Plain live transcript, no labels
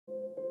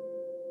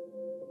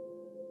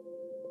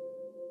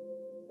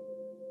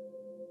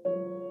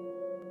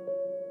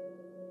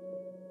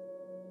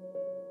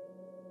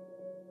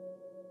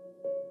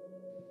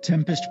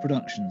Tempest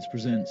Productions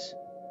presents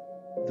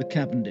The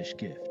Cavendish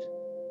Gift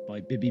by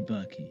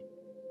murky.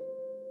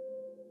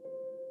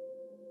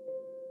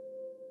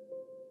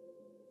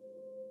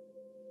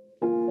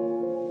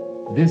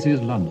 This is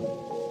London.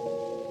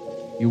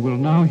 You will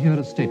now hear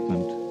a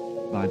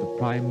statement by the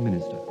Prime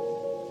Minister.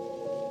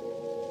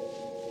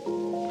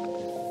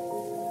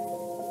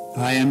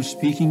 I am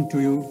speaking to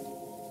you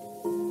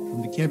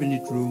from the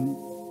Cabinet Room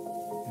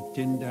at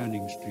 10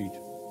 Downing Street.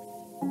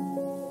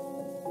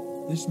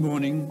 This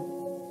morning,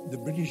 the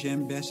British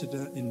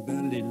ambassador in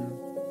Berlin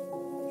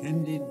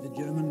handed the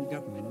German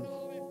government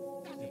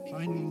a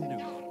final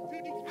note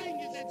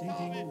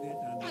stating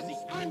that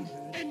ich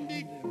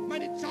anständig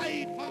meine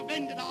Zeit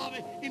verwendet habe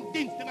im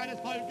Dienste meines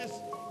Volkes.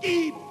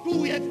 Gib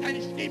du jetzt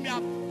deine Stimme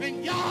ab.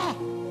 Wenn ja,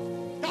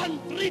 dann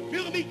tritt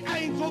für mich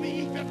ein, so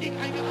wie ich für dich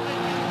eingetreten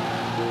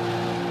bin.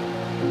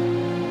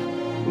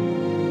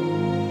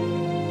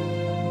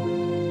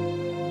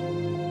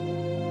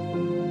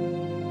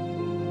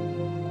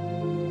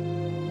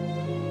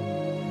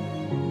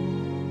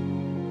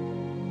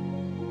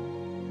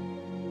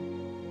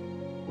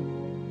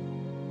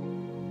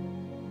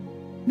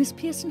 Miss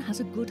Pearson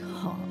has a good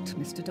heart,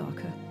 Mr.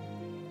 Darker.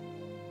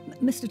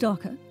 Mr.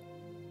 Darker,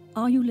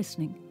 are you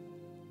listening?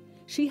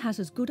 She has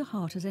as good a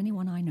heart as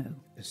anyone I know.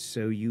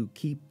 So you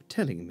keep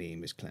telling me,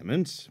 Miss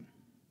Clements.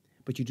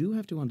 But you do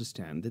have to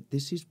understand that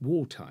this is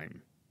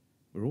wartime.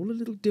 We're all a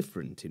little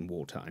different in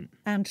wartime.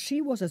 And she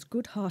was as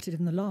good-hearted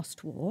in the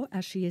last war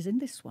as she is in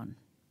this one.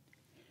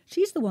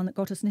 She's the one that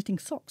got us knitting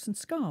socks and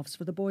scarves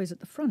for the boys at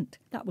the front.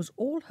 That was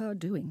all her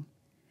doing.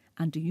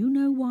 And do you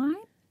know why?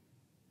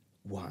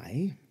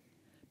 Why?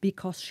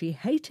 Because she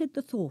hated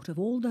the thought of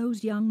all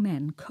those young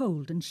men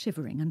cold and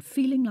shivering and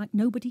feeling like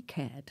nobody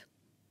cared.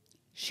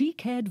 She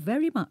cared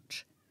very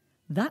much.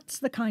 That's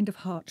the kind of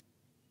heart.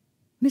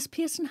 Miss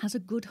Pearson has a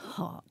good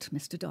heart,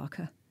 Mr.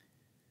 Darker.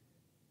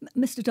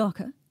 Mr.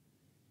 Darker,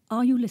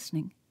 are you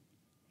listening?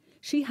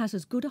 She has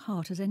as good a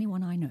heart as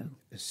anyone I know.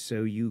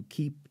 So you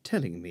keep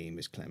telling me,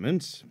 Miss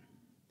Clements.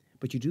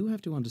 But you do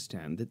have to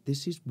understand that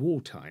this is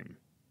wartime.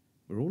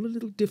 We're all a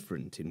little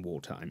different in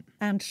wartime.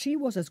 And she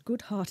was as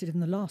good-hearted in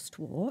the last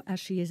war as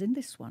she is in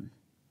this one.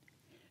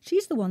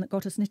 She's the one that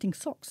got us knitting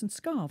socks and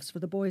scarves for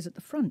the boys at the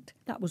front.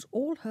 That was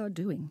all her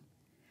doing.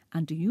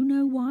 And do you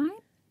know why?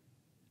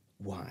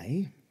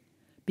 Why?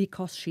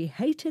 Because she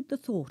hated the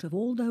thought of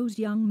all those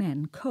young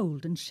men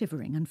cold and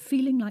shivering and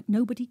feeling like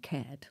nobody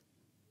cared.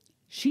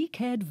 She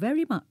cared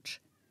very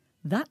much.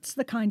 That's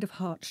the kind of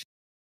heart she...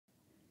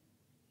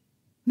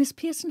 Miss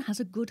Pearson has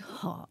a good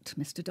heart,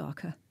 Mr.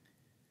 Darker.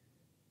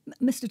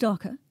 Mr.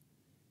 Darker,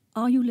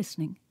 are you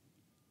listening?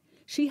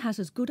 She has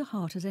as good a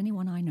heart as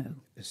anyone I know.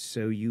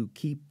 So you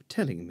keep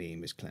telling me,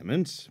 Miss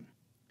Clements.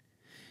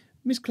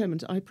 Miss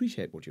Clements, I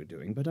appreciate what you're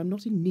doing, but I'm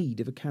not in need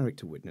of a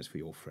character witness for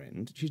your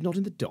friend. She's not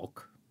in the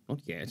dock.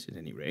 Not yet, at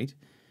any rate.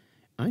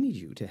 I need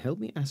you to help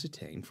me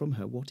ascertain from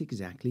her what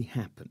exactly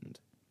happened.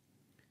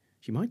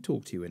 She might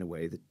talk to you in a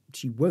way that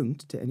she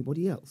won't to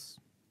anybody else.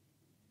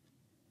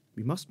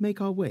 We must make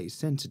our way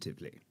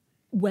sensitively.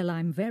 Well,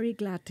 I'm very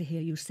glad to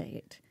hear you say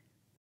it.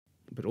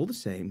 But all the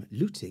same,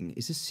 looting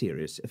is a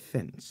serious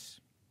offence.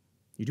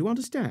 You do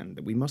understand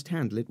that we must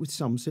handle it with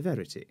some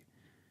severity.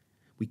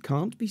 We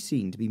can't be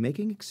seen to be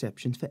making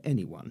exceptions for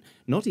anyone,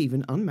 not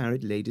even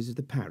unmarried ladies of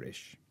the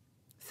parish.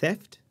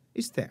 Theft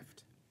is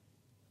theft.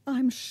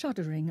 I'm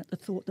shuddering at the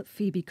thought that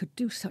Phoebe could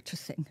do such a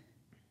thing.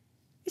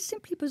 It's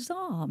simply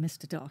bizarre,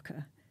 Mr.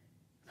 Darker.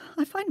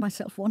 I find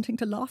myself wanting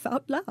to laugh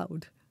out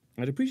loud.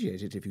 I'd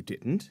appreciate it if you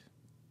didn't.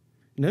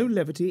 No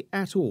levity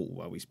at all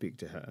while we speak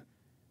to her.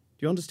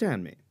 Do you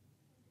understand me?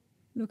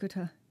 Look at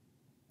her.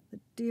 The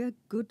dear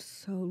good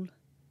soul.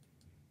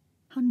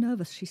 How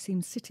nervous she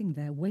seems sitting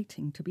there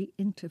waiting to be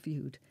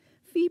interviewed.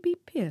 Phoebe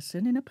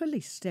Pearson in a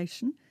police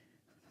station.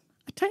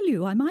 I tell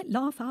you, I might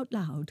laugh out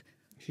loud.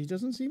 She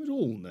doesn't seem at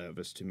all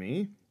nervous to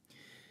me.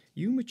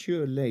 You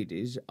mature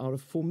ladies are a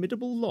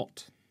formidable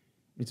lot.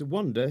 It's a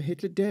wonder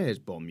Hitler dares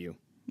bomb you.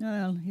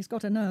 Well, he's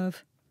got a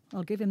nerve.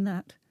 I'll give him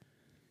that.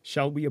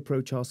 Shall we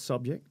approach our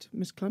subject,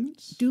 Miss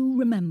Clements? Do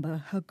remember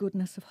her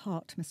goodness of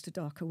heart, Mr.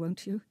 Darker,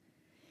 won't you?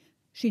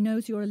 She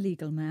knows you're a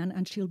legal man,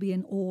 and she'll be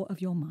in awe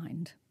of your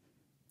mind.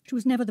 She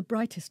was never the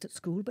brightest at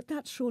school, but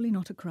that's surely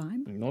not a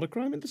crime. Not a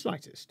crime in the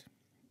slightest.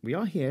 We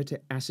are here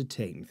to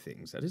ascertain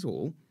things, that is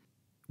all.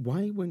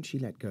 Why won't she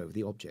let go of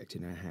the object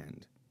in her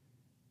hand?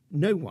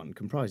 No one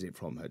can prise it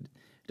from her.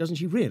 Doesn't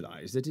she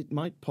realise that it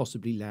might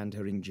possibly land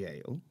her in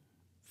jail?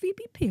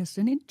 Phoebe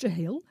Pearson in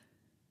jail?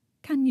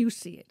 Can you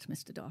see it,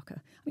 Mr.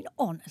 Darker? I mean,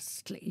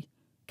 honestly,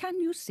 can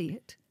you see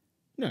it?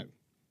 No.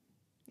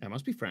 I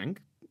must be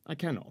frank, I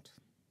cannot.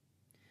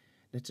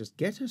 Let's just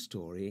get her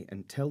story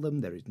and tell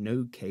them there is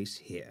no case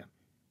here.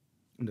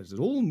 And let us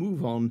all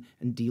move on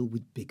and deal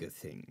with bigger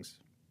things.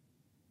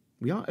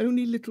 We are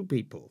only little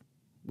people,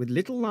 with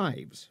little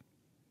lives.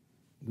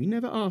 We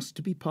never asked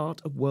to be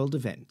part of world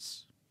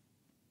events.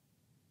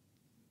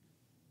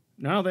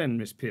 Now then,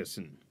 Miss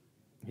Pearson,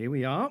 here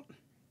we are.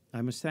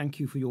 I must thank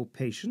you for your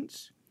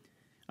patience.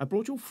 I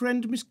brought your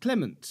friend, Miss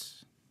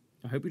Clements.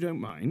 I hope you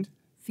don't mind.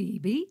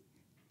 Phoebe?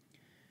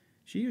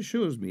 She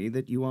assures me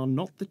that you are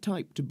not the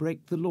type to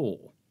break the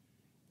law,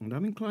 and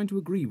I'm inclined to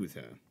agree with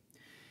her.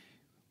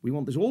 We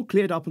want this all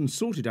cleared up and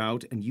sorted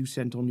out, and you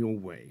sent on your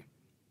way.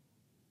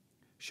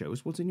 Show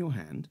us what's in your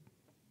hand.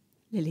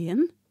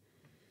 Lillian,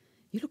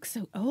 you look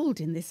so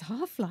old in this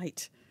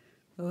half-light.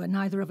 Oh, and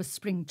neither of us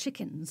spring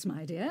chickens,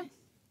 my dear.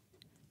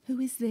 Who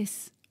is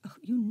this? Oh,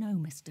 you know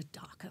Mr.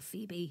 Darker,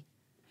 Phoebe.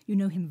 You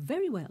know him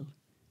very well.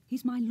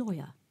 He's my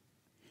lawyer.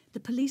 The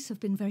police have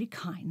been very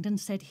kind and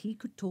said he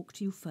could talk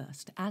to you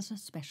first, as a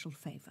special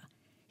favour.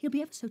 He'll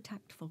be ever so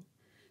tactful.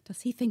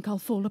 Does he think I'll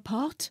fall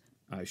apart?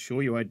 I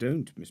assure you I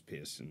don't, Miss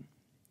Pearson.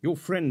 Your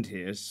friend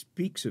here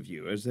speaks of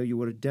you as though you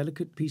were a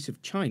delicate piece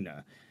of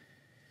china.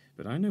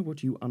 But I know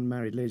what you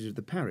unmarried ladies of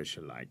the parish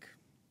are like.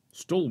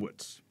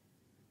 Stalwarts.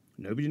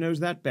 Nobody knows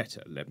that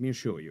better, let me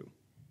assure you.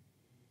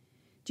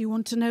 Do you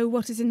want to know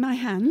what is in my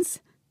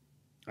hands?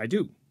 I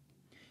do.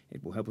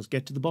 It will help us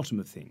get to the bottom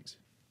of things.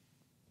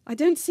 I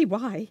don't see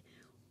why.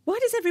 Why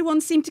does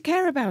everyone seem to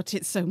care about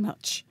it so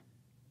much?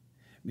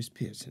 Miss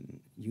Pearson,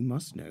 you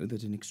must know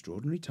that in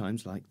extraordinary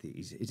times like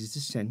these, it is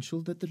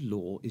essential that the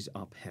law is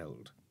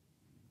upheld.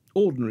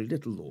 Ordinary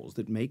little laws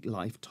that make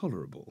life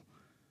tolerable.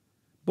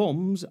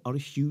 Bombs are a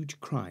huge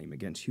crime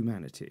against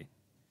humanity.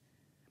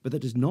 But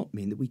that does not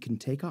mean that we can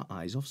take our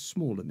eyes off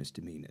smaller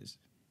misdemeanours.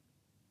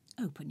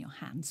 Open your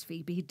hands,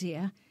 Phoebe,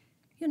 dear.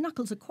 Your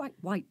knuckles are quite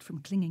white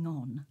from clinging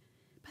on.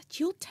 But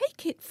you'll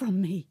take it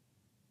from me.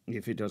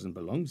 If it doesn't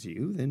belong to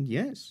you, then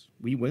yes,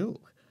 we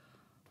will.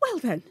 Well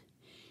then,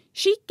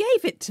 she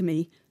gave it to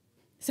me,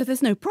 so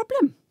there's no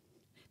problem.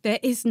 There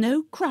is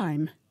no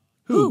crime.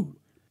 Who?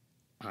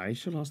 I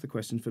shall ask the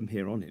questions from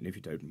here on in, if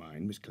you don't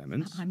mind, Miss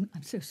Clements. I'm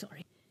so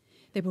sorry.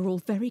 They were all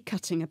very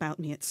cutting about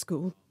me at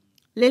school,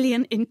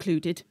 Lillian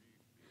included.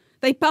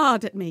 They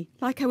barred at me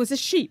like I was a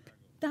sheep.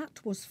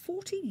 That was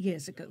 40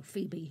 years ago,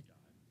 Phoebe.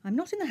 I'm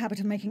not in the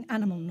habit of making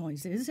animal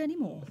noises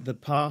anymore. The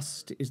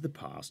past is the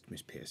past,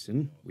 Miss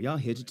Pearson. We are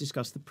here to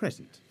discuss the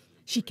present.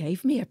 She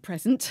gave me a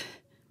present.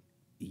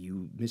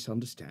 You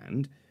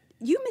misunderstand.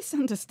 You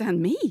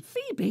misunderstand me.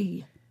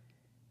 Phoebe!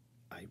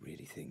 I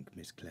really think,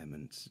 Miss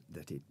Clements,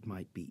 that it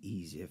might be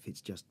easier if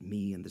it's just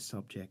me and the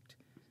subject.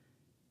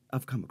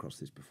 I've come across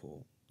this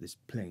before, this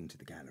playing to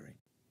the gallery.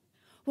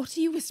 What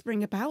are you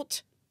whispering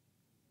about?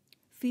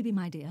 Phoebe,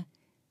 my dear,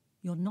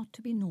 you're not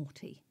to be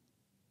naughty.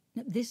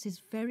 Now, this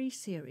is very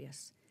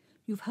serious.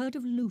 You've heard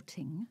of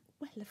looting?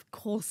 Well, of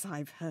course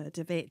I've heard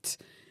of it.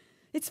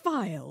 It's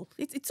vile.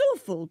 It's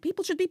awful.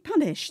 People should be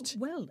punished.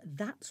 Well,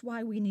 that's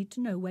why we need to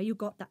know where you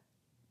got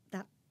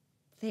that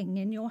thing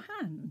in your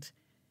hand.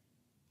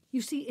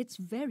 You see, it's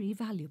very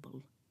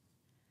valuable.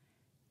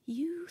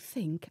 You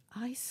think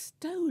I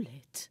stole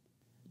it?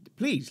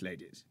 Please,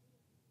 ladies.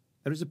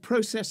 There is a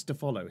process to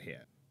follow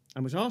here.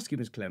 I must ask you,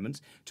 Miss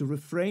Clements, to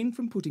refrain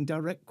from putting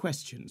direct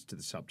questions to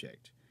the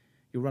subject.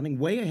 You're running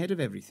way ahead of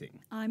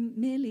everything. I'm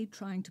merely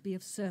trying to be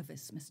of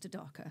service, Mr.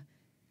 Darker.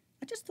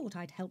 I just thought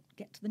I'd help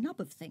get to the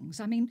nub of things.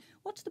 I mean,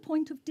 what's the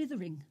point of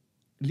dithering?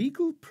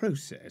 Legal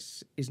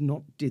process is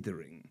not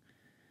dithering.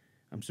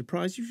 I'm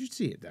surprised you should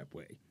see it that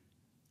way.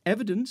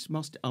 Evidence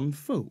must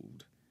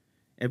unfold.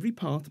 Every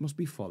path must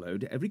be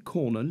followed, every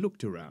corner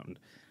looked around.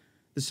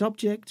 The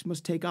subject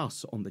must take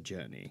us on the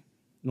journey,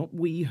 not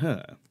we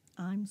her.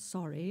 I'm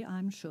sorry,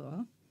 I'm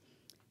sure.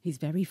 He's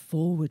very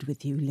forward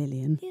with you,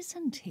 Lillian.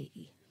 Isn't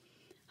he?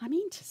 I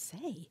mean to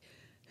say,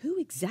 who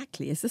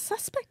exactly is the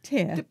suspect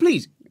here?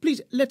 Please,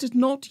 let us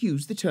not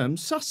use the term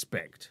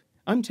suspect.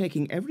 I'm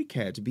taking every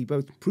care to be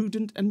both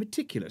prudent and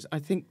meticulous. I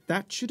think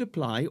that should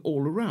apply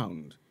all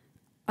around.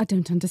 I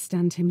don't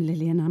understand him,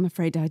 Lillian. I'm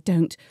afraid I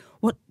don't.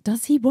 What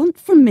does he want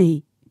from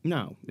me?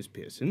 Now, Miss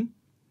Pearson,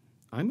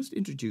 I must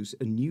introduce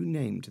a new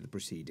name to the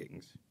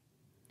proceedings.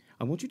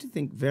 I want you to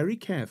think very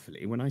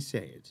carefully when I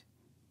say it.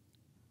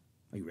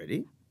 Are you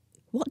ready?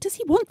 What does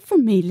he want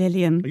from me,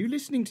 Lillian? Are you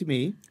listening to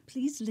me?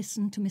 Please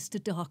listen to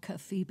Mr. Darker,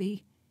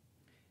 Phoebe.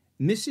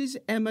 Mrs.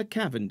 Emma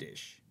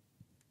Cavendish.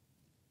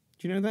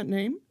 Do you know that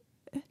name?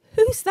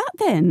 Who's that,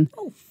 then?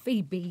 Oh,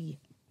 Phoebe.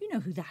 You know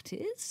who that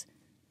is.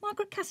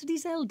 Margaret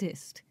Cassidy's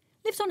eldest.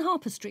 Lives on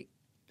Harper Street.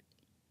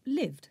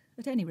 Lived,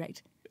 at any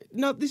rate.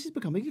 Now, this is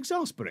becoming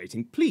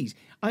exasperating. Please,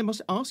 I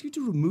must ask you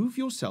to remove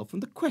yourself from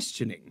the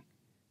questioning.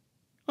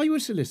 Are you a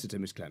solicitor,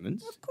 Miss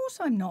Clements? Of course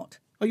I'm not.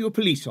 Are you a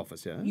police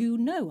officer? You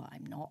know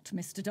I'm not,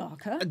 Mr.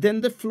 Darker. Then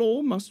the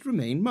floor must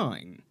remain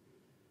mine.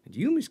 And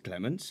you, Miss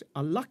Clements,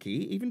 are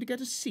lucky even to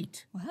get a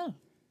seat. Well,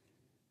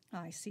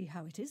 I see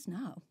how it is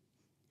now.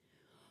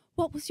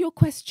 What was your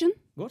question?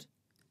 What?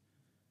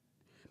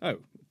 Oh,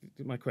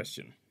 my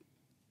question.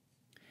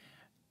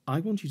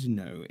 I want you to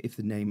know if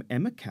the name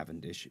Emma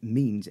Cavendish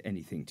means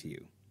anything to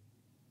you.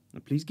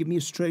 Now, please give me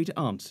a straight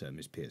answer,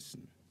 Miss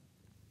Pearson.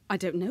 I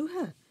don't know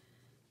her.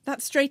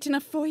 That's straight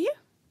enough for you?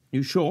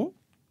 You sure?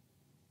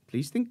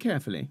 Please think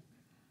carefully.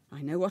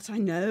 I know what I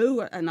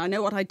know, and I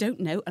know what I don't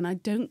know, and I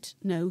don't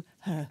know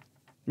her.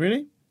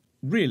 Really?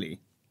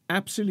 Really?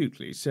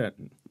 Absolutely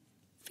certain?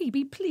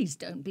 Phoebe, please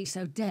don't be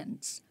so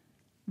dense.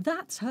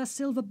 That's her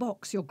silver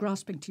box you're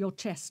grasping to your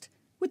chest,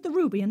 with the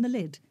ruby in the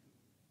lid.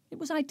 It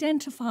was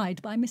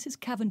identified by Mrs.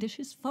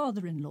 Cavendish's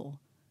father-in-law.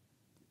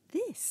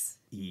 This?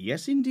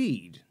 Yes,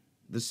 indeed.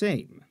 The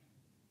same.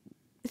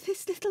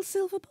 This little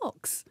silver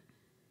box?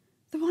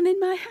 The one in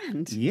my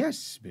hand?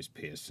 Yes, Miss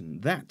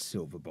Pearson, that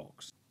silver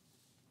box.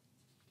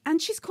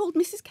 And she's called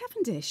Mrs.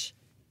 Cavendish?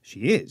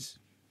 She is.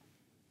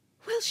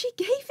 Well, she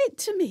gave it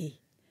to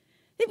me.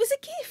 It was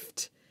a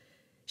gift.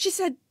 She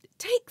said,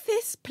 "Take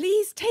this,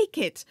 please take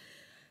it."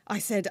 I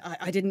said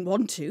I didn't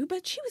want to,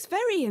 but she was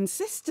very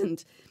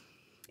insistent.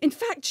 In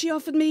fact, she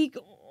offered me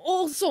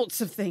all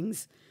sorts of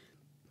things.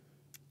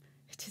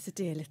 It is a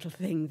dear little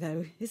thing,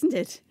 though, isn't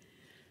it?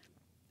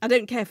 I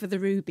don't care for the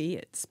ruby.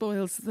 It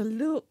spoils the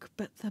look,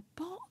 but the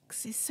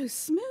box is so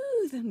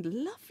smooth and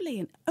lovely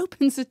and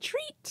opens a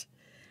treat.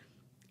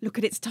 Look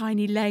at its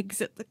tiny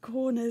legs at the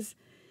corners.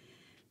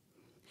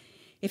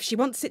 If she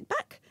wants it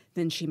back,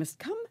 then she must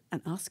come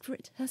and ask for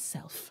it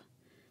herself.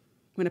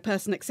 When a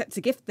person accepts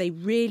a gift, they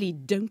really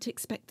don't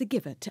expect the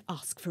giver to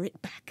ask for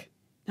it back.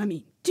 I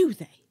mean, do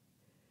they?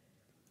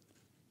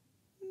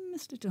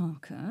 Mr.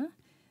 Darker,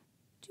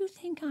 do you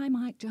think I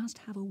might just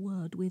have a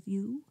word with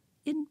you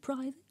in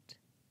private?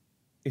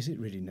 Is it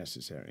really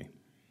necessary?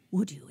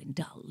 Would you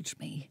indulge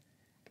me?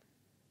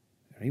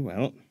 Very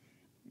well.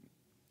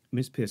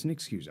 Miss Pearson,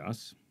 excuse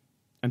us.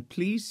 And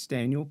please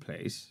stay in your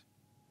place.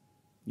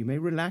 You may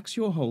relax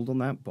your hold on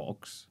that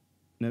box.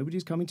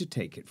 Nobody's coming to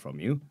take it from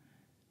you.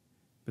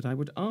 But I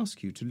would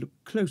ask you to look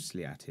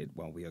closely at it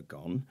while we are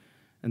gone,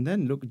 and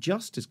then look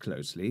just as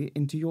closely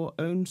into your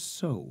own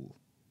soul.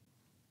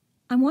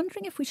 I'm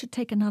wondering if we should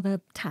take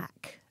another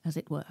tack, as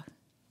it were.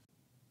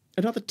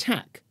 Another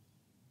tack?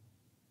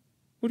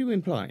 What are you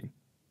implying?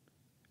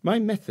 My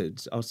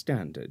methods are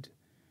standard.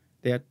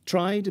 They are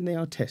tried and they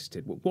are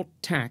tested. What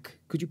tack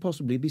could you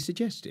possibly be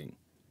suggesting?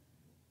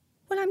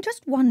 Well, I'm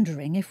just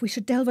wondering if we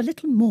should delve a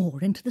little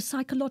more into the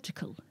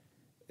psychological.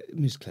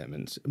 Miss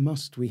Clements,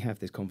 must we have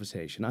this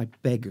conversation? I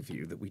beg of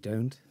you that we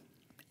don't.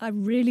 I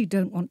really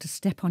don't want to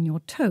step on your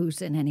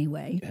toes in any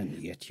way. And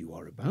yet you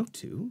are about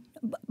to.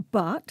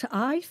 But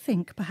I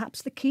think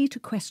perhaps the key to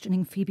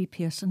questioning Phoebe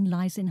Pearson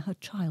lies in her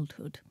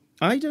childhood.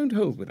 I don't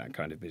hold with that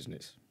kind of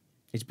business.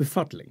 It's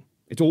befuddling.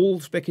 It's all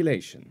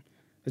speculation.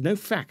 There's no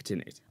fact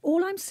in it.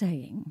 All I'm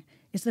saying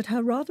is that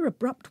her rather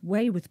abrupt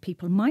way with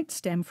people might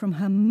stem from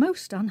her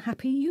most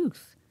unhappy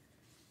youth.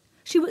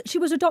 She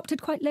was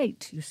adopted quite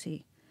late, you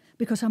see,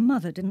 because her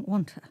mother didn't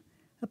want her,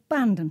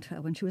 abandoned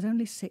her when she was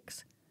only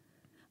 6.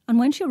 And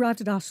when she arrived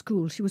at our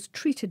school, she was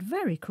treated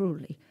very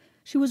cruelly.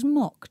 She was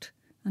mocked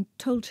and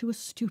told she was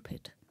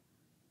stupid.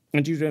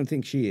 And you don't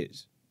think she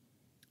is?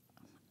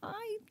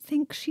 I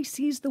think she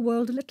sees the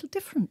world a little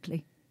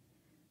differently,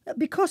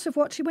 because of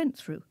what she went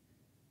through.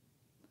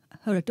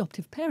 Her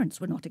adoptive parents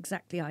were not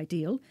exactly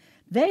ideal.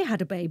 They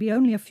had a baby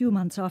only a few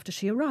months after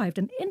she arrived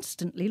and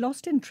instantly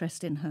lost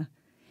interest in her.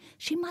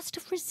 She must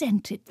have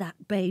resented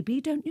that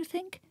baby, don't you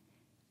think?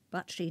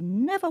 But she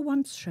never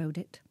once showed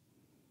it.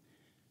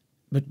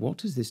 But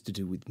what has this to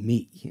do with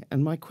me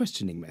and my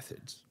questioning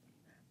methods?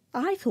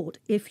 I thought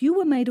if you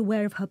were made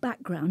aware of her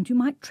background, you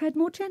might tread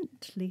more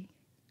gently.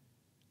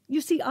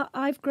 You see,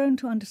 I've grown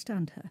to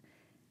understand her.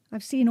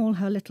 I've seen all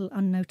her little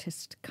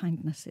unnoticed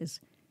kindnesses,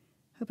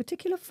 her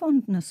particular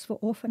fondness for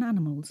orphan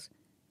animals.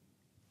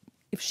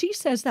 If she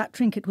says that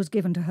trinket was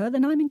given to her,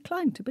 then I'm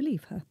inclined to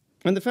believe her.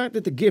 And the fact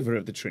that the giver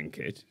of the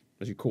trinket,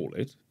 as you call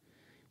it,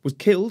 was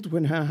killed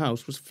when her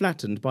house was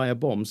flattened by a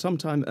bomb some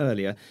time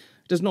earlier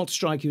does not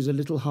strike you as a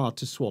little hard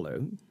to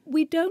swallow?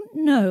 We don't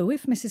know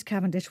if Mrs.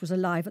 Cavendish was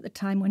alive at the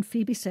time when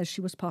Phoebe says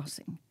she was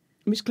passing.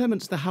 Miss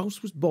Clements, the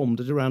house was bombed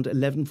at around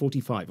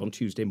 11:45 on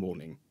Tuesday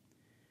morning.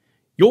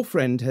 Your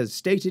friend has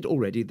stated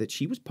already that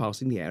she was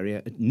passing the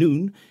area at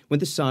noon when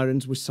the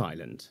sirens were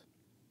silent.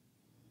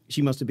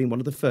 She must have been one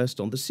of the first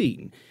on the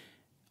scene.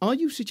 Are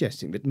you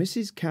suggesting that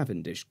Mrs.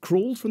 Cavendish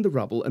crawled from the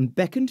rubble and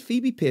beckoned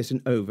Phoebe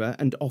Pearson over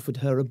and offered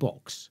her a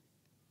box?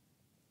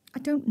 I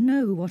don't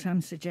know what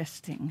I'm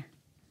suggesting.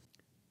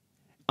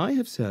 I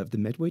have served the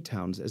Medway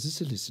towns as a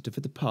solicitor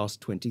for the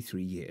past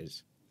 23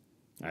 years.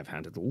 I've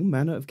handled all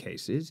manner of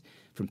cases,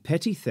 from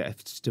petty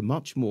thefts to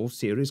much more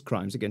serious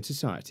crimes against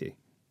society.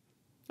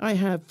 I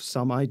have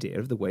some idea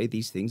of the way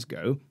these things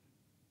go.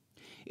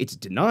 It's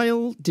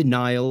denial,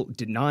 denial,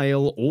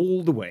 denial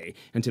all the way,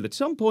 until at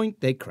some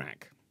point they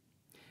crack.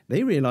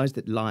 They realise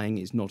that lying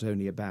is not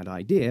only a bad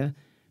idea,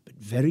 but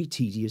very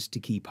tedious to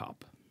keep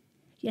up.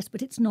 Yes,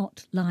 but it's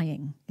not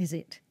lying, is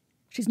it?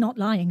 She's not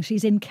lying.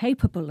 She's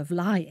incapable of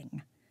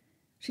lying.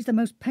 She's the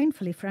most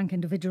painfully frank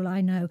individual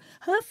I know.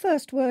 Her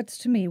first words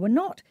to me were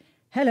not,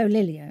 "Hello,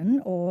 Lillian,"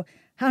 or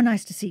 "How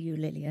nice to see you,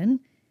 Lillian."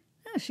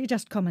 She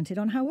just commented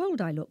on how old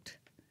I looked.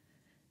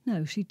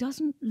 No, she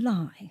doesn't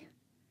lie.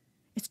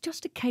 It's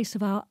just a case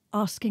of our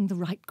asking the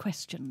right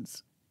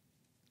questions.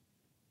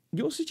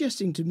 You're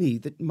suggesting to me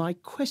that my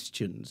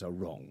questions are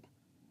wrong.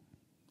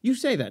 You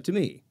say that to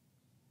me,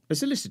 a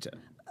solicitor.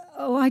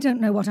 Oh, I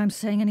don't know what I'm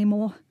saying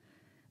anymore.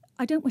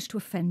 I don't wish to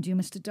offend you,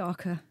 Mr.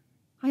 Darker.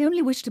 I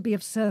only wish to be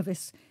of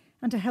service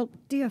and to help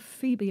dear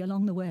Phoebe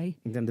along the way.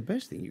 Then the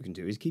best thing you can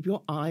do is keep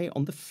your eye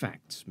on the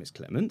facts, Miss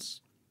Clements.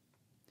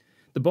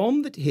 The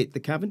bomb that hit the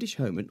Cavendish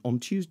home on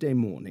Tuesday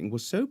morning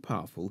was so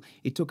powerful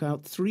it took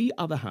out 3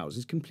 other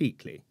houses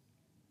completely.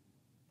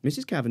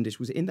 Mrs. Cavendish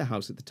was in the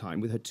house at the time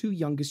with her 2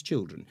 youngest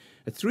children,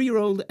 a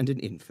 3-year-old and an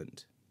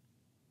infant.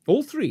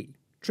 All 3,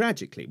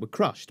 tragically, were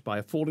crushed by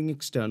a falling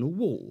external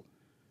wall.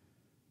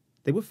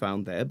 They were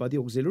found there by the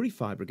auxiliary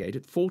fire brigade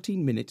at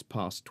 14 minutes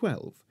past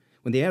 12,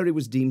 when the area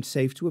was deemed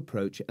safe to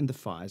approach and the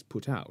fires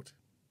put out.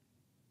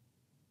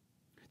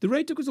 The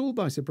raid took us all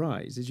by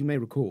surprise, as you may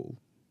recall.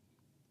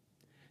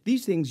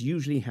 These things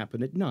usually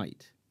happen at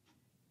night.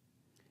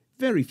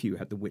 Very few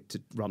had the wit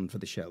to run for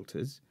the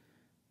shelters.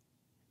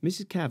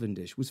 Mrs.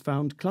 Cavendish was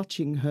found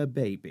clutching her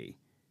baby.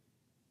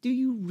 Do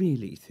you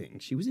really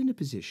think she was in a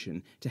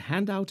position to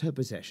hand out her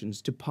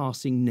possessions to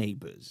passing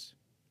neighbours?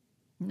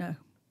 No.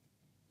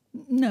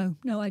 No,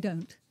 I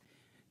don't.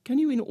 Can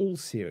you, in all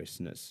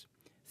seriousness,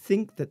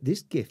 think that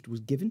this gift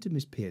was given to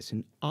Miss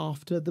Pearson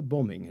after the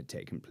bombing had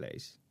taken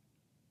place?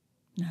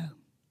 No,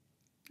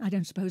 I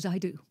don't suppose I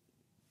do.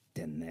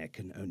 Then there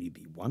can only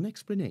be one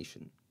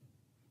explanation.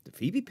 The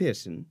Phoebe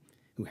Pearson,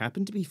 who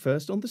happened to be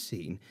first on the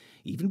scene,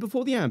 even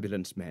before the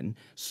ambulance men,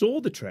 saw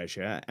the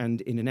treasure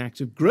and, in an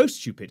act of gross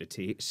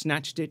stupidity,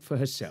 snatched it for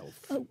herself.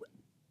 Oh,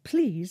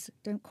 please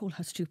don't call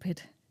her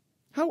stupid.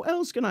 How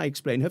else can I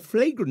explain her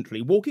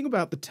flagrantly walking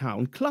about the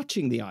town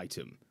clutching the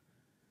item?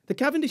 The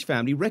Cavendish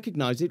family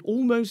recognised it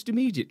almost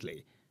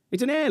immediately.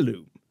 It's an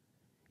heirloom.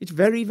 It's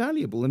very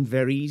valuable and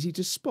very easy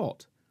to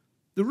spot.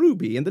 The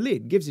ruby in the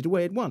lid gives it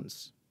away at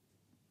once.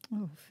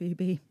 Oh,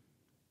 Phoebe,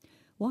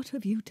 what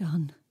have you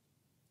done?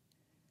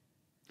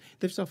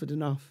 They've suffered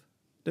enough,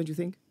 don't you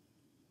think?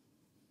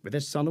 With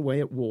their son away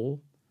at war,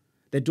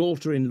 their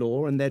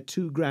daughter-in-law and their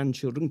 2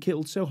 grandchildren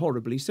killed so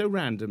horribly, so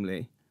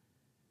randomly.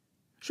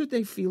 Should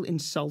they feel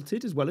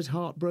insulted as well as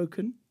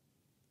heartbroken?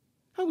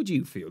 How would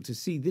you feel to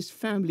see this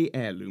family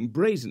heirloom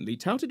brazenly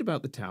touted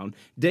about the town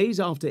days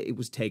after it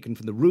was taken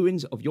from the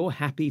ruins of your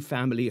happy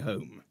family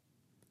home?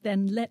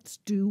 Then let's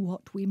do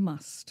what we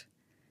must.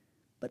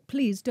 But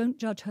please don't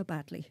judge her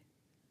badly.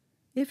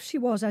 If she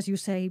was, as you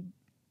say,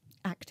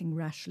 acting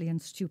rashly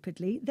and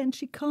stupidly, then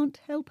she can't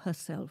help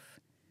herself.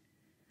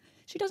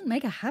 She doesn't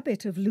make a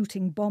habit of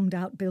looting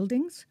bombed-out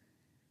buildings.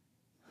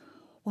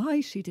 Why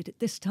she did it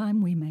this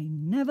time we may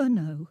never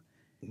know.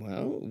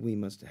 Well, we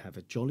must have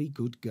a jolly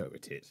good go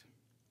at it.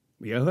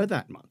 We owe her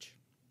that much.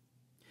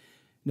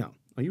 Now,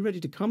 are you ready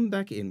to come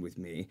back in with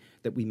me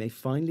that we may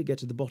finally get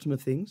to the bottom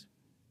of things?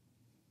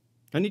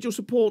 I need your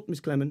support, Miss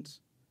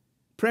Clements.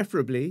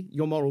 Preferably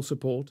your moral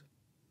support,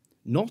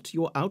 not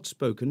your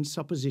outspoken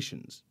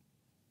suppositions.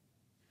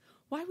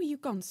 Why were you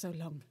gone so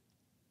long?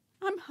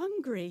 I'm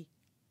hungry.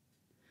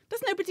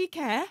 Does nobody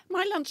care?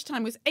 My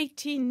lunchtime was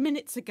 18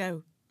 minutes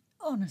ago.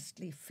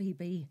 Honestly,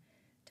 Phoebe,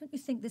 don't you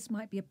think this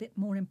might be a bit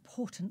more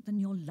important than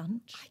your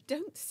lunch? I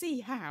don't see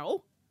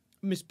how.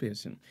 Miss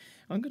Pearson,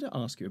 I'm going to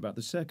ask you about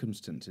the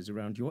circumstances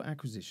around your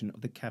acquisition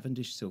of the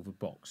Cavendish silver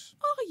box.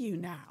 Are you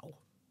now?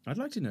 I'd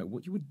like to know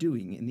what you were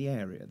doing in the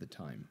area at the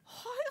time.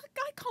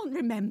 I can't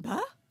remember.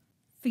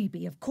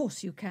 Phoebe, of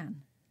course you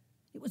can.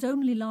 It was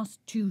only last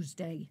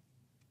Tuesday.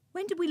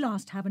 When did we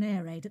last have an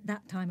air raid at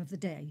that time of the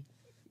day?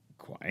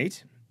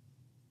 Quite.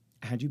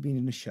 Had you been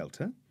in a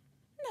shelter?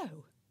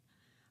 No.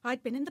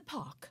 I'd been in the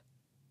park.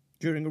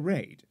 During a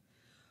raid?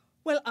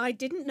 Well, I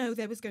didn't know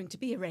there was going to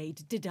be a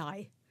raid, did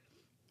I?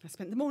 I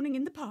spent the morning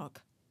in the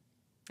park.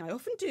 I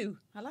often do.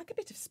 I like a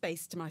bit of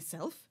space to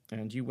myself.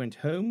 And you went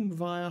home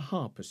via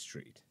Harper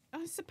Street?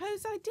 I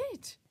suppose I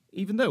did.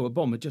 Even though a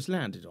bomb had just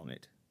landed on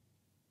it?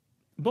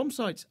 Bomb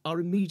sites are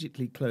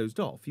immediately closed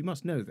off, you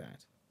must know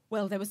that.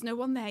 Well, there was no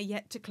one there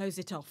yet to close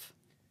it off.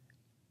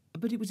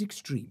 But it was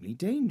extremely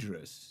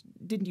dangerous.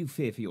 Didn't you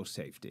fear for your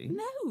safety?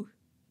 No.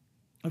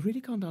 I really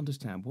can't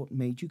understand what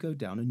made you go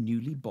down a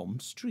newly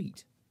bombed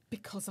street.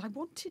 Because I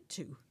wanted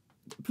to.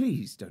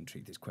 Please don't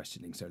treat this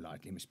questioning so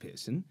lightly, Miss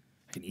Pearson.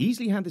 I can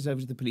easily hand this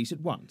over to the police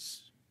at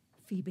once.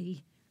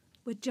 Phoebe,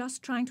 we're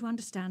just trying to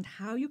understand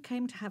how you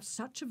came to have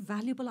such a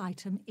valuable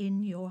item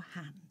in your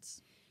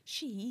hands.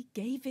 She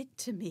gave it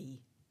to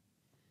me.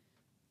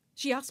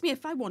 She asked me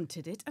if I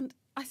wanted it, and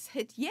I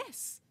said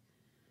yes.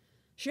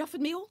 She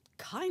offered me all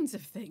kinds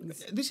of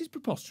things. This is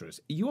preposterous.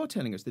 You are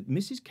telling us that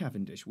Mrs.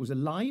 Cavendish was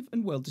alive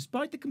and well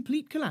despite the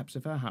complete collapse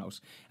of her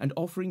house and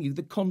offering you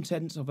the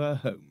contents of her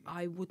home.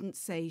 I wouldn't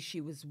say she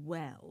was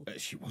well.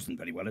 She wasn't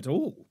very well at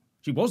all.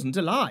 She wasn't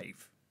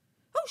alive.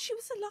 Oh, she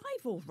was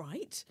alive, all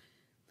right.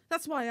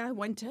 That's why I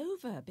went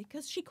over,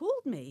 because she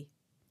called me.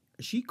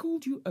 She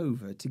called you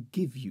over to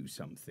give you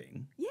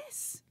something?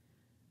 Yes.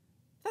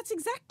 That's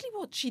exactly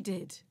what she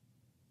did.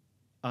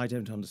 I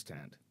don't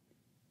understand.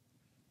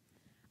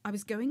 I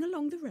was going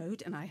along the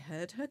road and I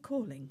heard her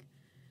calling.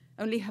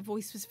 Only her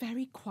voice was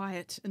very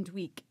quiet and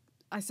weak.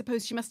 I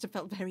suppose she must have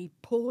felt very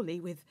poorly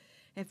with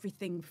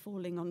everything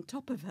falling on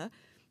top of her.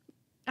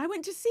 I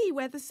went to see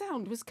where the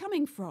sound was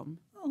coming from.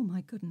 Oh,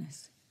 my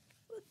goodness.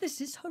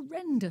 This is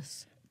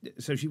horrendous.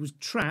 So she was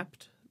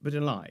trapped, but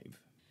alive?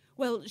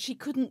 Well, she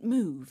couldn't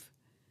move.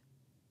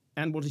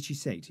 And what did she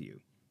say to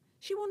you?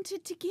 She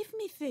wanted to give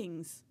me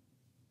things.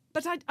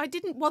 But I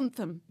didn't want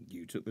them.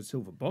 You took the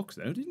silver box,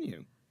 though, didn't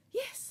you?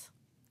 Yes,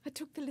 I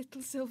took the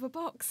little silver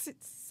box.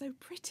 It's so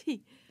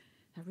pretty.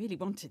 I really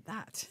wanted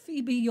that.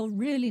 Phoebe, you're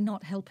really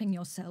not helping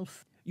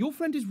yourself. Your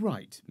friend is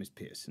right, Miss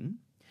Pearson.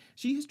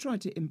 She has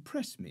tried to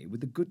impress me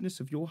with the goodness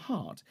of your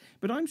heart,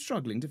 but I'm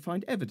struggling to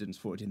find evidence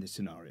for it in this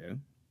scenario.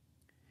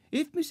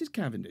 If Mrs.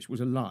 Cavendish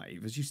was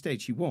alive, as you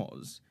state she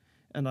was,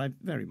 and I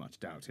very much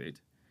doubt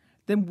it,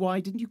 then why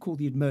didn't you call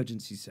the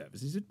emergency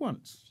services at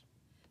once?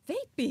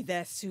 They'd be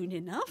there soon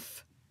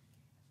enough.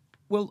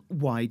 Well,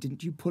 why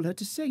didn't you pull her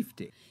to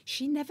safety?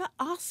 She never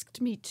asked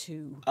me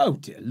to. Oh,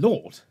 dear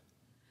Lord!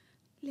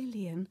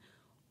 Lillian,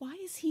 why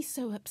is he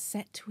so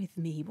upset with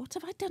me? What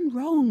have I done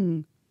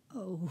wrong?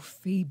 Oh,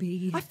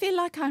 Phoebe. I feel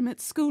like I'm at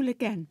school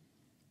again,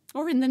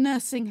 or in the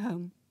nursing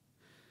home,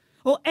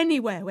 or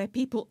anywhere where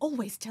people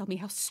always tell me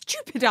how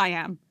stupid I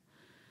am,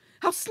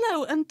 how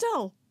slow and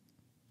dull.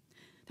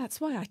 That's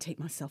why I take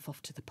myself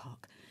off to the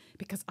park,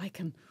 because I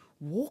can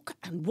walk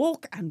and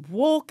walk and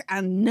walk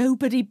and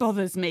nobody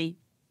bothers me.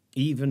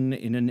 Even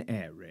in an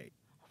air raid?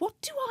 What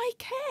do I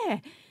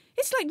care?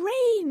 It's like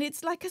rain,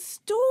 it's like a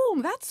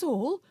storm, that's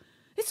all.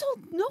 It's all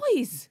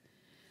noise.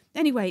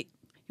 Anyway,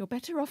 you're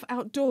better off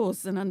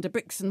outdoors than under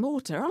bricks and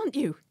mortar, aren't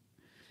you?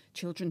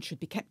 Children should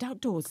be kept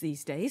outdoors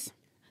these days.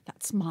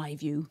 That's my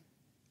view.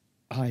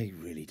 I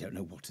really don't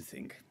know what to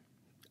think.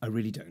 I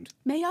really don't.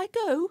 May I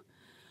go?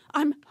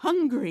 I'm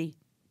hungry.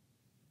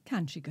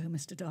 Can she go,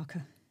 Mr.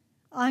 Darker?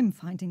 I'm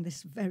finding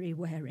this very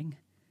wearing.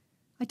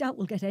 I doubt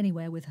we'll get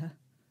anywhere with her.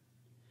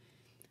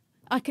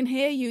 I can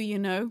hear you, you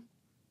know.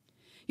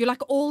 You're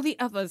like all the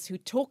others who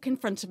talk in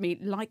front of me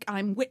like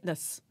I'm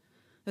witless,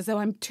 as though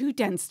I'm too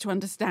dense to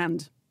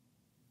understand.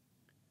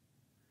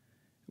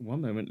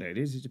 One moment,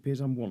 ladies. It appears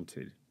I'm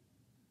wanted.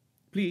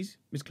 Please,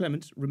 Miss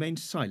Clements, remain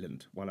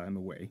silent while I am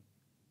away.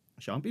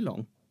 I shan't be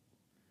long.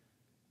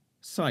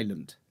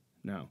 Silent,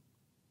 now.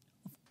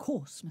 Of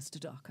course, Mr.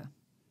 Darker.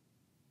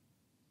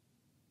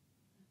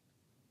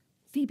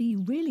 Phoebe,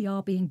 you really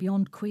are being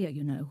beyond queer,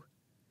 you know.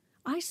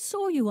 I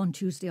saw you on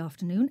Tuesday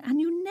afternoon, and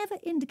you never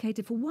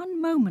indicated for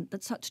one moment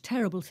that such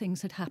terrible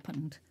things had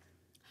happened.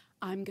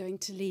 I'm going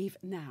to leave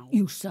now.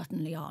 You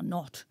certainly are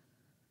not.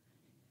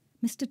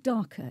 Mr.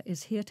 Darker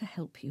is here to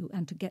help you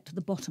and to get to the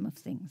bottom of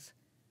things.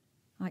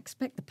 I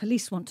expect the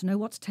police want to know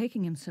what's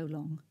taking him so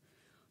long.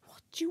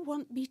 What do you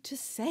want me to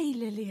say,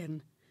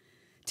 Lillian?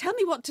 Tell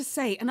me what to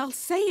say, and I'll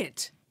say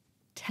it.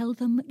 Tell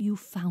them you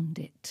found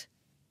it.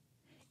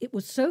 It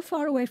was so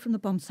far away from the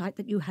bomb site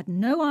that you had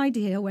no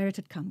idea where it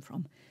had come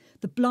from.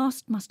 The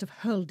blast must have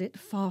hurled it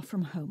far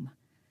from home.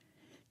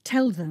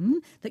 Tell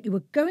them that you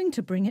were going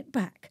to bring it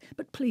back,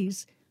 but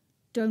please,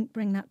 don't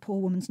bring that poor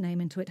woman's name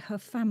into it. Her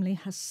family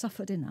has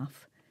suffered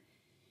enough.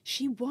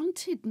 She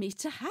wanted me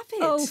to have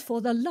it. Oh,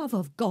 for the love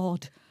of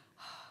God.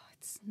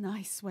 It's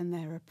nice when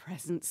there are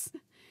presents,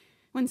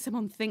 when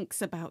someone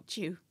thinks about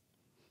you.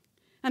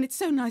 And it's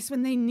so nice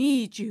when they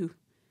need you.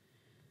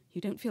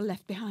 You don't feel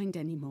left behind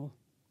anymore.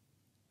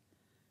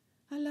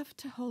 I love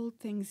to hold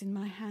things in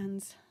my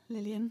hands,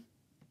 Lillian.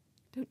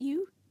 Don't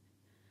you?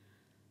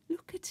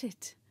 Look at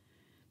it.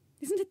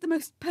 Isn't it the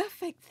most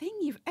perfect thing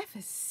you've ever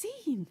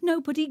seen?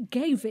 Nobody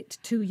gave it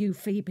to you,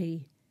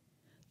 Phoebe.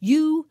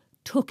 You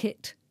took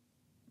it.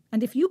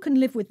 And if you can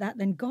live with that,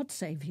 then God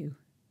save you.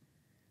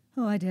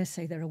 Oh, I dare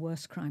say there are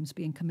worse crimes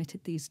being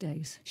committed these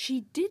days.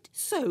 She did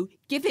so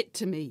give it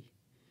to me.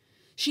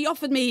 She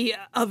offered me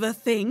other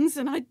things,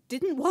 and I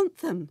didn't want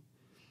them.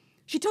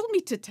 She told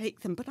me to take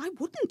them, but I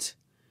wouldn't.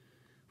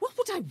 What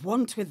would I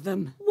want with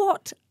them?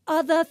 What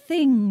other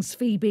things,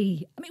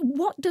 Phoebe? I mean,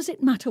 what does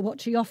it matter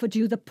what she offered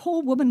you? The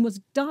poor woman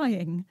was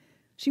dying.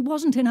 She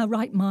wasn't in her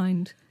right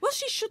mind. Well,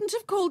 she shouldn't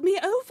have called me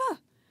over.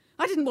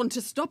 I didn't want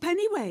to stop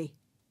anyway.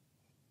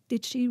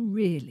 Did she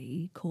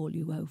really call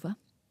you over?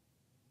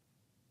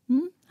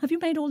 Have you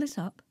made all this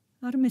up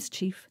out of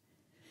mischief?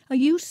 Are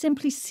you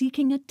simply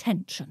seeking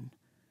attention?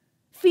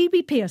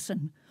 Phoebe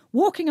Pearson,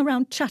 walking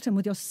around Chatham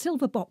with your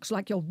silver box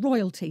like you're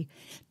royalty.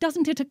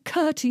 Doesn't it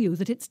occur to you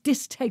that it's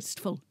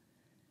distasteful?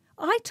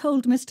 I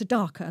told Mr.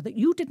 Darker that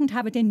you didn't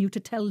have it in you to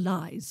tell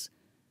lies.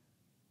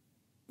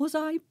 Was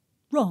I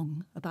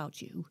wrong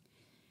about you?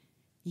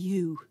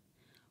 You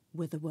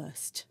were the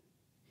worst.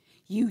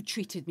 You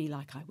treated me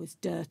like I was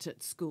dirt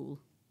at school.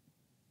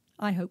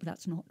 I hope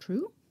that's not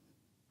true.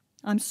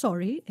 I'm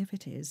sorry if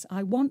it is.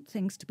 I want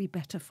things to be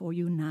better for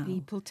you now.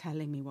 People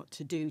telling me what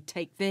to do.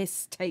 Take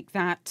this, take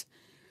that.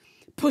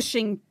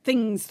 Pushing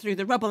things through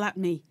the rubble at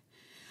me.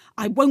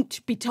 I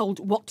won't be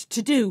told what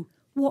to do.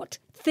 What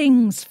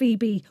things,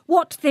 Phoebe?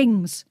 What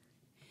things?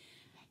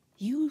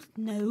 You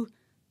know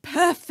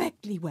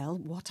perfectly well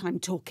what I'm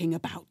talking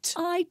about.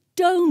 I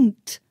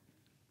don't.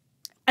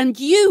 And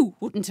you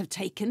wouldn't have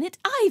taken it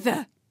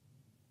either.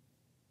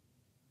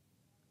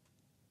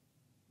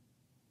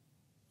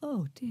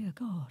 Oh, dear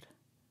God.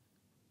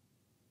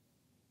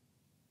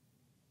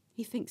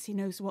 He thinks he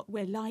knows what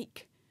we're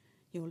like,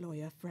 your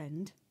lawyer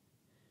friend.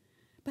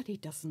 But he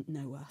doesn't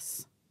know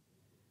us.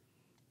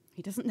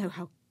 He doesn't know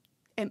how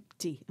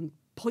empty and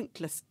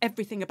pointless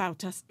everything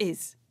about us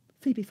is.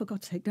 Phoebe, for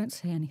God's sake, don't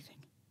say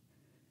anything.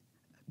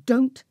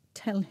 Don't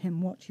tell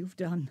him what you've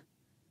done.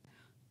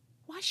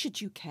 Why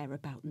should you care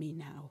about me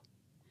now?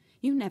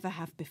 You never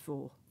have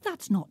before.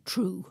 That's not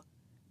true.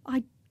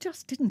 I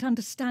just didn't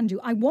understand you.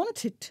 I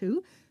wanted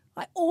to.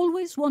 I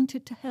always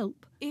wanted to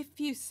help. If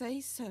you say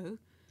so.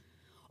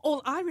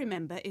 All I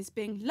remember is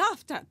being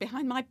laughed at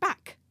behind my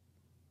back.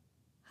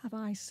 Have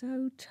I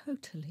so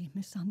totally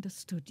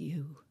misunderstood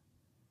you?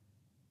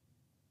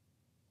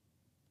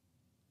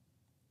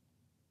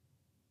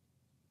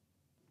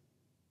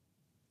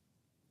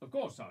 Of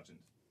course, Sergeant.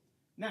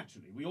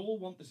 Naturally, we all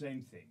want the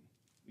same thing.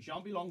 We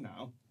shan't be long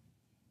now.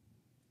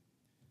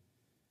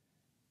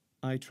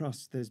 I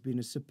trust there's been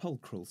a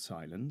sepulchral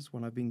silence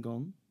while I've been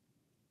gone.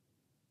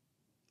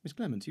 Miss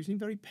Clements, you seem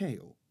very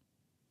pale.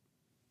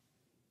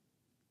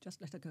 Just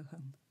let her go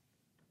home.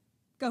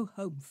 Go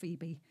home,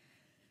 Phoebe.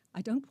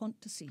 I don't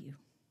want to see you.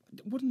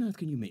 What on earth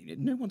can you mean?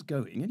 No one's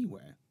going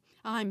anywhere.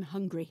 I'm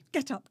hungry.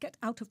 Get up. Get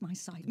out of my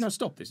sight. Now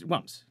stop this at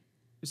once.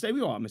 Stay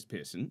where you are, Miss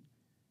Pearson.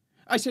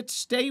 I said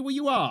stay where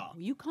you are.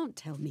 You can't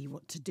tell me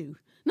what to do.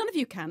 None of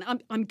you can.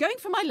 I'm going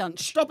for my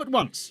lunch. Stop at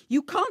once.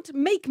 You can't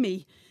make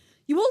me.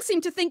 You all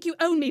seem to think you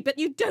own me, but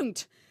you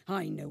don't.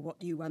 I know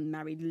what you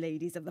unmarried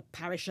ladies of the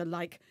parish are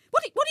like.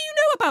 What do you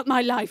know about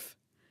my life?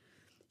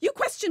 You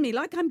question me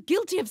like I'm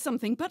guilty of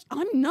something, but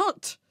I'm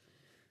not.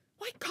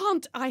 Why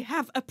can't I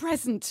have a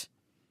present?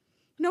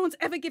 No one's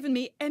ever given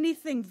me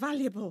anything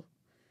valuable.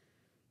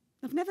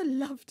 I've never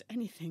loved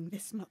anything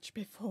this much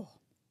before.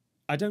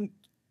 I don't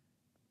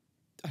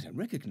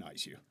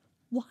recognise you.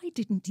 Why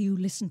didn't you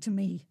listen to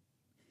me?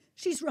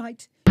 She's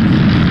right.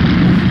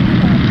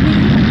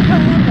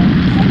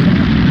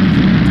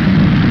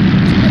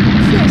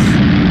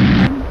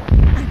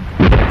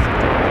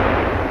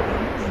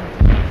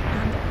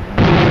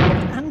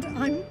 And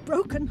I'm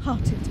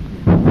broken-hearted.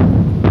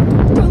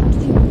 Don't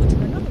you utter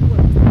another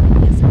word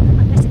from yes,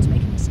 unless it's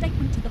making a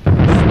statement to the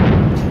police.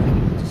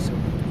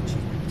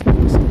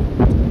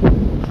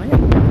 I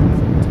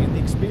am in the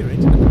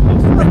experience of the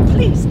past. Oh,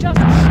 please, just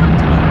shut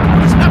up.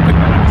 What has happened?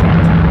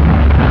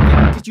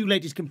 Did you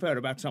ladies confer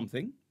about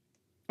something?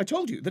 I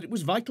told you that it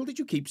was vital that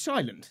you keep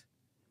silent.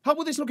 How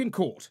will this look in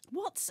court?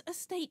 What's a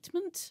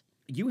statement?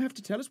 You have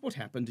to tell us what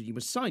happened and you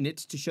must sign it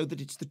to show that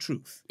it's the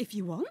truth. If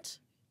you want.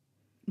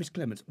 Miss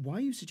Clements, why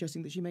are you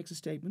suggesting that she makes a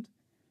statement?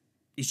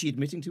 Is she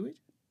admitting to it?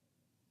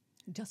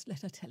 Just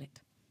let her tell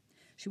it.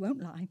 She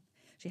won't lie.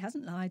 She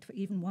hasn't lied for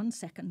even 1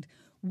 second.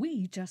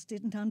 We just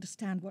didn't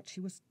understand what she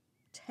was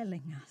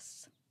telling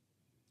us.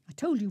 I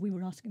told you we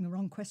were asking the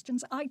wrong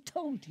questions. I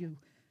told you.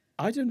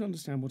 I don't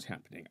understand what's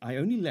happening. I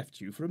only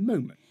left you for a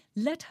moment.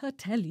 Let her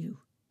tell you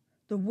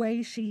the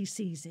way she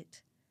sees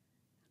it.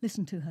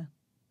 Listen to her.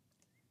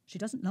 She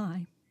doesn't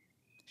lie.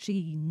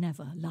 She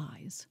never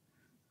lies.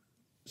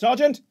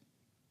 Sergeant,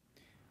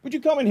 would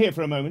you come in here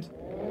for a moment?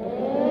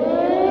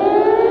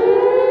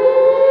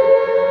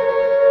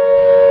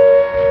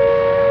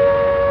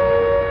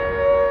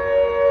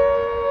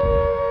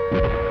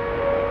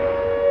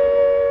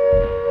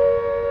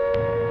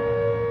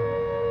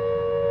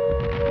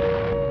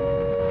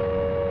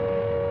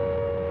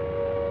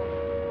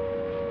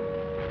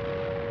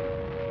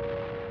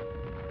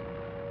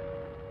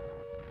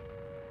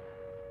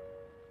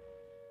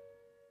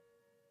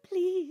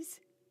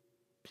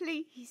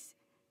 Please,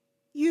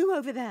 you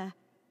over there,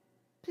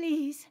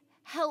 please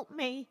help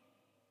me.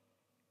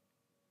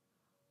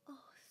 Oh,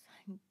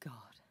 thank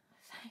God,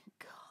 thank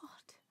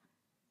God.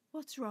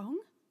 What's wrong?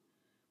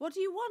 What do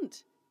you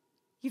want?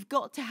 You've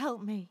got to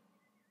help me.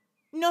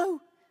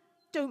 No,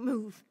 don't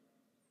move.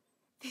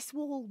 This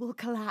wall will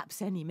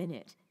collapse any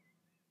minute.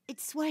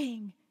 It's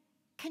swaying.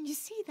 Can you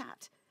see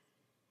that?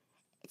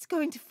 It's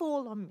going to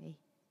fall on me.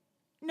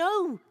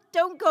 No,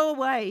 don't go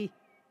away.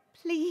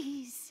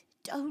 Please,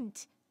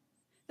 don't.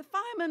 The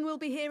fireman will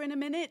be here in a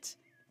minute.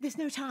 There's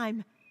no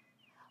time.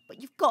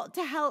 But you've got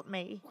to help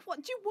me.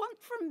 What do you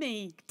want from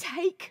me?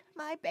 Take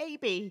my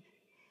baby.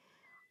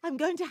 I'm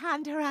going to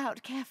hand her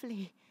out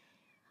carefully.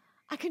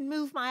 I can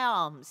move my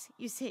arms,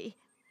 you see.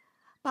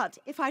 But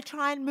if I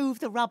try and move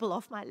the rubble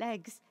off my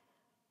legs,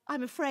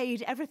 I'm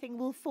afraid everything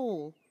will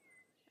fall.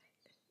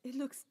 It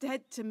looks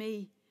dead to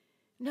me.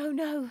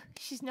 No,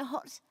 she's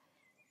not.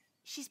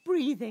 She's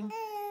breathing.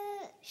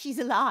 She's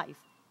alive.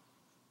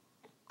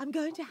 I'm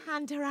going to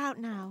hand her out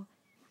now,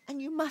 and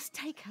you must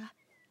take her.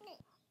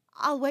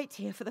 I'll wait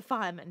here for the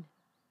fireman.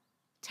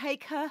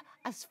 Take her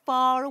as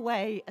far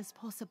away as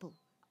possible.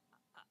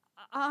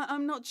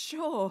 I'm not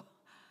sure.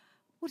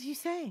 What are you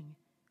saying?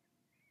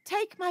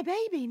 Take my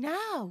baby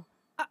now.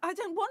 I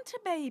don't want a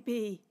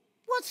baby.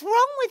 What's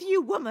wrong with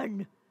you,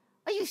 woman?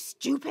 Are you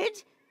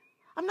stupid?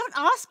 I'm not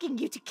asking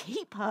you to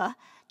keep her,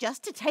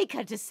 just to take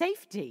her to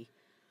safety.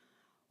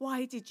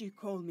 Why did you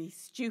call me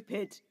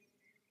stupid?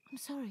 I'm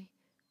sorry.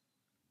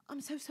 I'm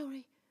so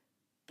sorry.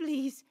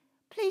 Please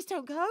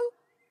don't go.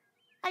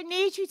 I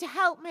need you to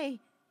help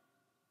me.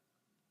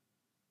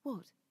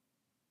 What?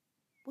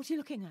 What are you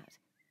looking at?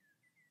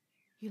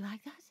 You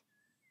like that?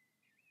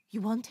 You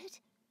want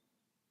it?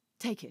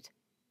 Take it.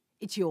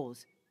 It's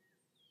yours.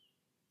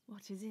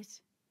 What is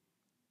it?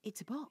 It's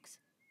a box.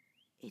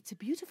 It's a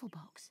beautiful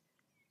box.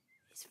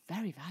 It's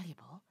very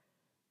valuable.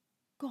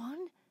 Go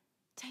on,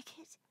 take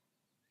it.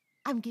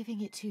 I'm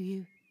giving it to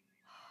you.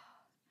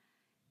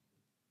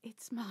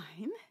 It's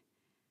mine?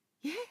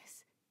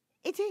 Yes,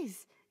 it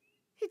is.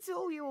 It's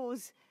all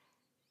yours.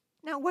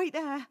 Now wait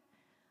there.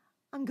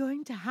 I'm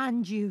going to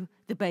hand you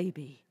the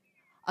baby.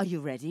 Are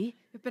you ready?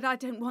 But I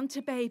don't want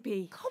a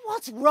baby. God,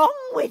 what's wrong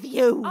with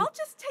you? I'll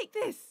just take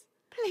this.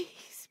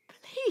 Please,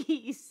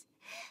 please.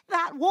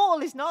 That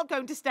wall is not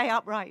going to stay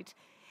upright.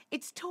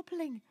 It's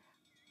toppling.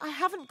 I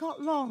haven't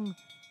got long.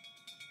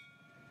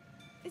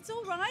 It's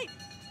all right.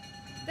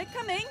 They're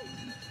coming.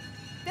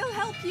 They'll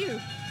help you.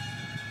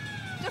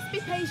 Just be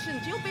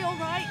patient. You'll be all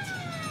right.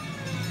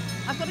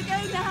 I've got to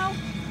go now.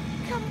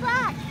 Come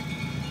back.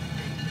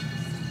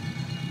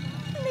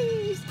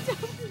 Please,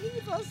 don't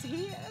leave us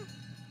here.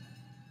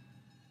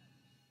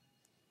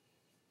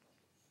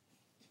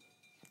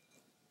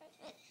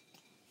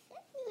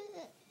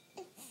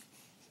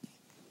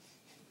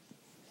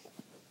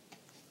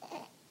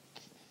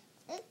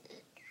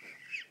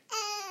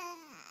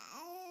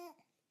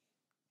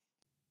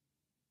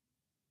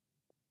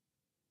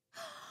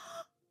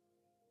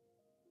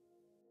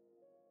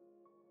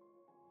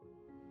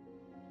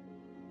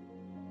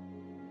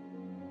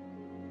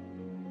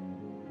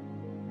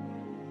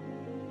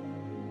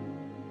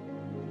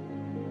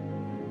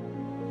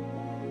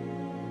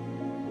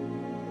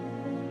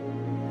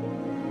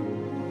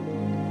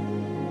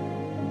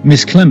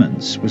 Miss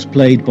Clements was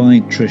played by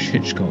Tricia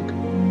Hitchcock,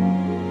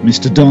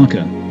 Mr.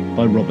 Darker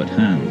by Robert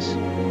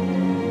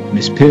Hands,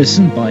 Miss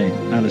Pearson by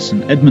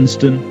Alison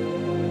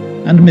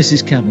Edmonston, and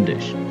Mrs.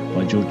 Cavendish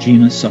by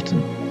Georgina Sutton.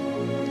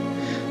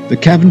 The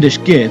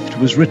Cavendish Gift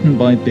was written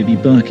by Bibi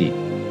Berkey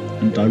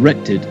and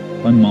directed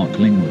by Mark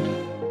Lingwood.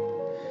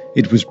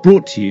 It was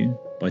brought to you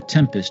by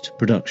Tempest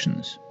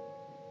Productions.